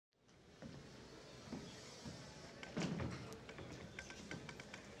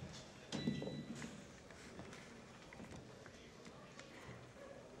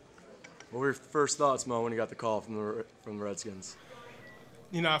were your first thoughts, Mo, when you got the call from the Redskins?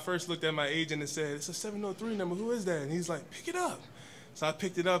 I first looked at my agent and said, "It's a 703 number. Who is that?" And he's like, "Pick it up." So I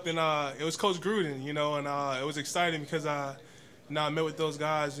picked it up, and it was Coach Gruden, and it was exciting because I met with those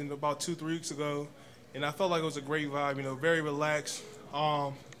guys about 2-3 weeks ago, and I felt like it was a great vibe. Very relaxed.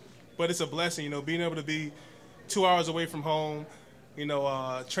 But it's a blessing, being able to be 2 hours away from home.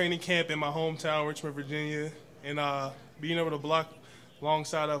 Training camp in my hometown, Richmond, Virginia, and being able to block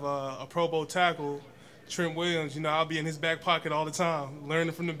alongside of a Pro Bowl tackle, Trent Williams. I'll be in his back pocket all the time,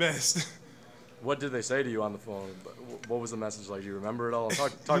 learning from the best. What did they say to you on the phone? What was the message like? Do you remember it all?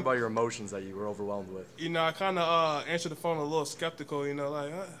 Talk about your emotions that you were overwhelmed with. I kind of answered the phone a little skeptical,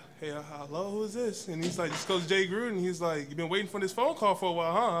 like, "Hey, hello, who is this?" And he's like, "This Coach Jay Gruden." He's like, "You been waiting for this phone call for a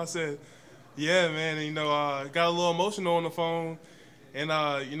while, huh?" I said, "Yeah, man." And, got a little emotional on the phone. And,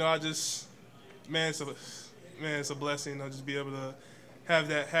 I just, man, it's a blessing, just be able to have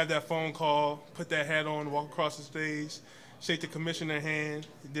that phone call, put that hat on, walk across the stage, shake the commissioner's hand,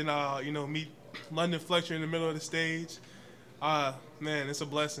 then, meet London Fletcher in the middle of the stage. Man, it's a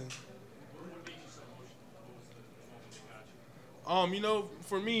blessing. For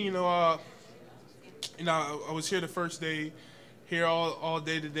me, I was here the first day, here all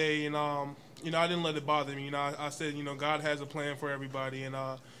day today, and I didn't let it bother me. I said, God has a plan for everybody, and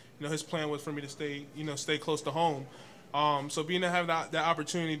His plan was for me to stay close to home. So being to have that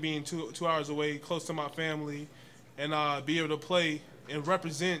opportunity, being two hours away, close to my family, and be able to play and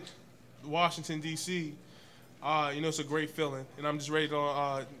represent Washington D.C., it's a great feeling, and I'm just ready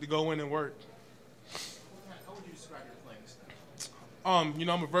to go in and work. How would you describe your playing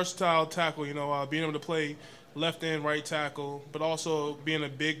style? I'm a versatile tackle. Being able to play left and right tackle, but also being a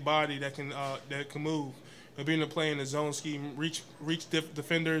big body that can move. Being able to play in the zone scheme, reach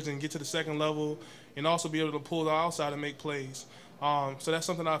defenders and get to the second level, and also be able to pull the outside and make plays. So that's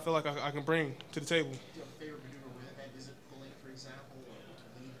something I feel like I can bring to the table. Do you have a favorite maneuver with that? Is it pulling, for example, or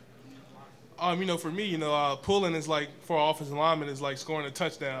lead block? For me, pulling is like, for an offensive lineman, is like scoring a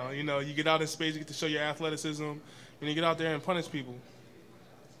touchdown. You get out in space, you get to show your athleticism, and you get out there and punish people.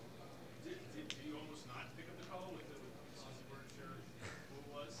 Did you almost not pick up the call with because you weren't sure who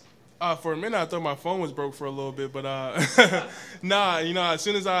it was? For a minute, I thought my phone was broke for a little bit, but nah. As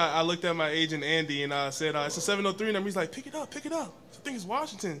soon as I looked at my agent Andy and I said it's a 703 number, he's like, pick it up. I think it's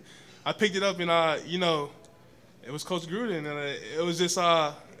Washington. I picked it up and it was Coach Gruden, and it was just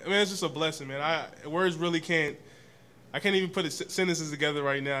it's just a blessing, man. Words really can't. I can't even put sentences together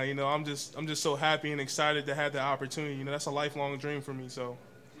right now. I'm just so happy and excited to have that opportunity. That's a lifelong dream for me. So.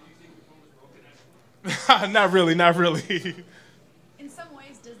 Did you think your phone was broken? Not really. In some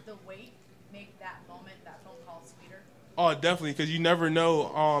ways, does the wait make that moment, that phone call, sweeter? Oh, definitely, because you never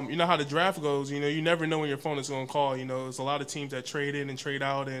know. You know how the draft goes. You never know when your phone is going to call. There's a lot of teams that trade in and trade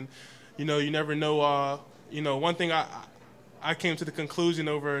out, and you never know. One thing I came to the conclusion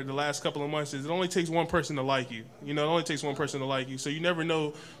over the last couple of months is it only takes one person to like you. It only takes one person to like you. So you never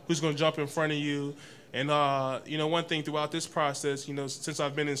know who's going to jump in front of you. And one thing throughout this process, since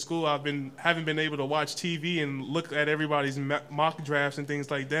I've been in school, haven't been able to watch TV and look at everybody's mock drafts and things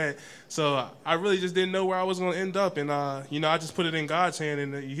like that. So I really just didn't know where I was going to end up, and I just put it in God's hand,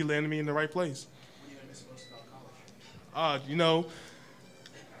 and He landed me in the right place. What do you miss most about college?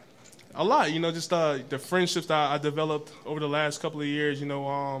 A lot. Just the friendships that I developed over the last couple of years.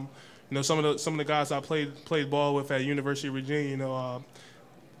 Some of the guys I played ball with at University of Virginia.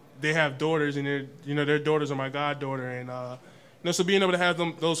 They have daughters, and their daughters are my goddaughter, and so being able to have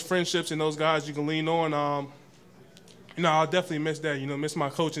those friendships and those guys you can lean on, I'll definitely miss that. Miss my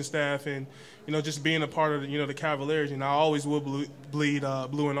coaching staff, and just being a part of the Cavaliers. I always will bleed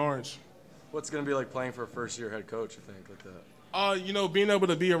blue and orange. What's it going to be like playing for a first-year head coach, you think, like that? Being able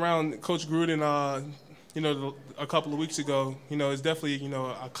to be around Coach Gruden, a couple of weeks ago, it's definitely,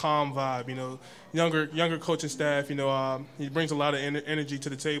 a calm vibe, younger coaching staff, he brings a lot of energy to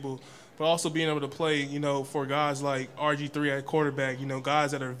the table, but also being able to play, for guys like RG3 at quarterback,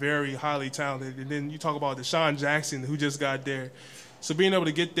 guys that are very highly talented. And then you talk about Deshaun Jackson, who just got there. So being able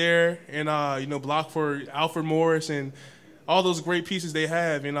to get there and, block for Alfred Morris and all those great pieces they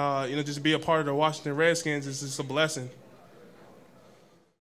have, and, just be a part of the Washington Redskins is just a blessing.